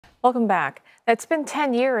Welcome back. It's been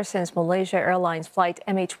 10 years since Malaysia Airlines flight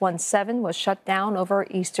MH17 was shut down over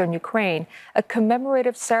eastern Ukraine. A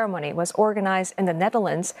commemorative ceremony was organized in the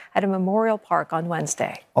Netherlands at a memorial park on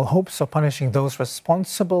Wednesday. All hopes of punishing those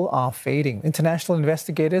responsible are fading. International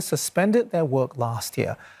investigators suspended their work last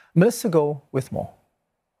year. Melissa Go with more.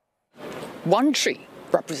 One tree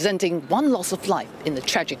representing one loss of life in the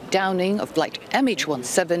tragic downing of flight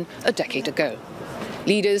MH17 a decade ago.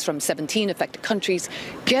 Leaders from 17 affected countries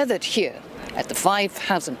gathered here at the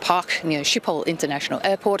 5,000 Park near Schiphol International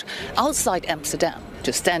Airport outside Amsterdam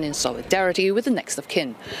to stand in solidarity with the next of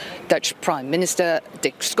kin. Dutch Prime Minister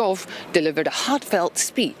Dick Schoof delivered a heartfelt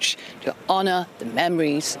speech to honour the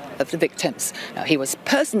memories of the victims. Now, he was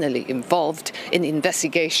personally involved in the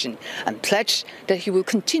investigation and pledged that he will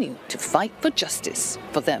continue to fight for justice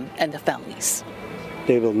for them and their families.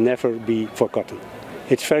 They will never be forgotten.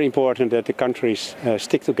 It's very important that the countries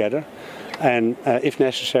stick together, and if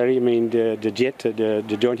necessary, the JET,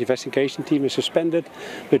 the Joint Investigation Team, is suspended,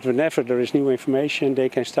 but whenever there is new information, they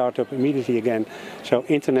can start up immediately again. So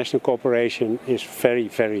international cooperation is very,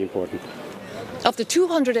 very important. Of the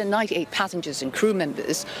 298 passengers and crew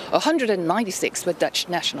members, 196 were Dutch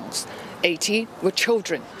nationals. 80 were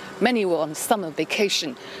children. Many were on summer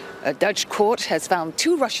vacation. A Dutch court has found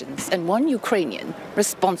 2 Russians and 1 Ukrainian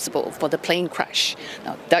responsible for the plane crash.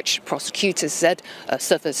 Now, Dutch prosecutors said a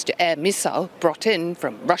surface-to-air missile brought in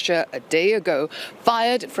from Russia a day ago,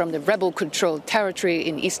 fired from the rebel-controlled territory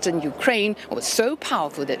in eastern Ukraine, was so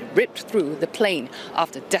powerful that it ripped through the plane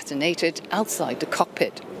after detonated outside the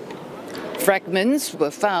cockpit. Fragments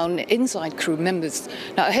were found inside crew members.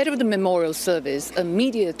 Now, ahead of the memorial service, a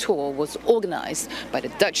media tour was organized by the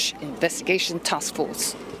Dutch Investigation Task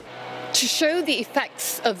Force. To show the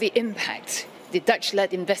effects of the impact, the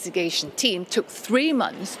Dutch-led investigation team took 3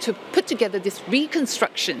 months to put together this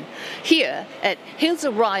reconstruction here at Hills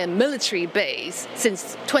Orion military base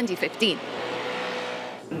since 2015.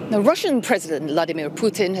 Now, Russian President Vladimir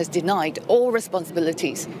Putin has denied all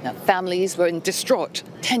responsibilities. Now, families were distraught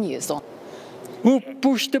 10 years on. Who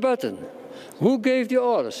pushed the button? Who gave the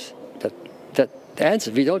orders? That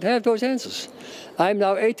answer, we don't have those answers. I'm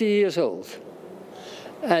now 80 years old.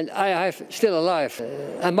 And I'm still alive.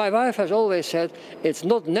 And my wife has always said, it's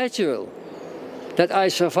not natural that I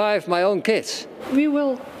survive my own kids. We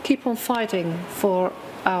will keep on fighting for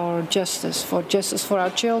our justice for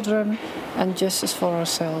our children and justice for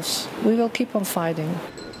ourselves. We will keep on fighting.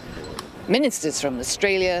 Ministers from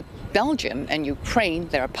Australia, Belgium and Ukraine,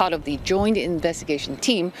 that are part of the joint investigation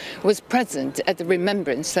team, was present at the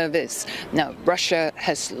remembrance service. Now, Russia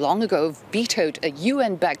has long ago vetoed a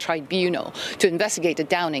UN-backed tribunal to investigate the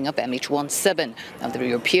downing of MH17. Now, the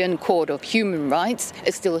European Court of Human Rights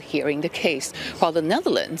is still hearing the case, while the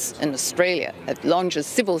Netherlands and Australia have launched a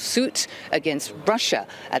civil suit against Russia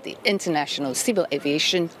at the International Civil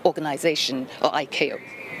Aviation Organization, or ICAO.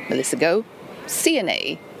 Melissa Go,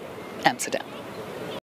 CNA, Amsterdam.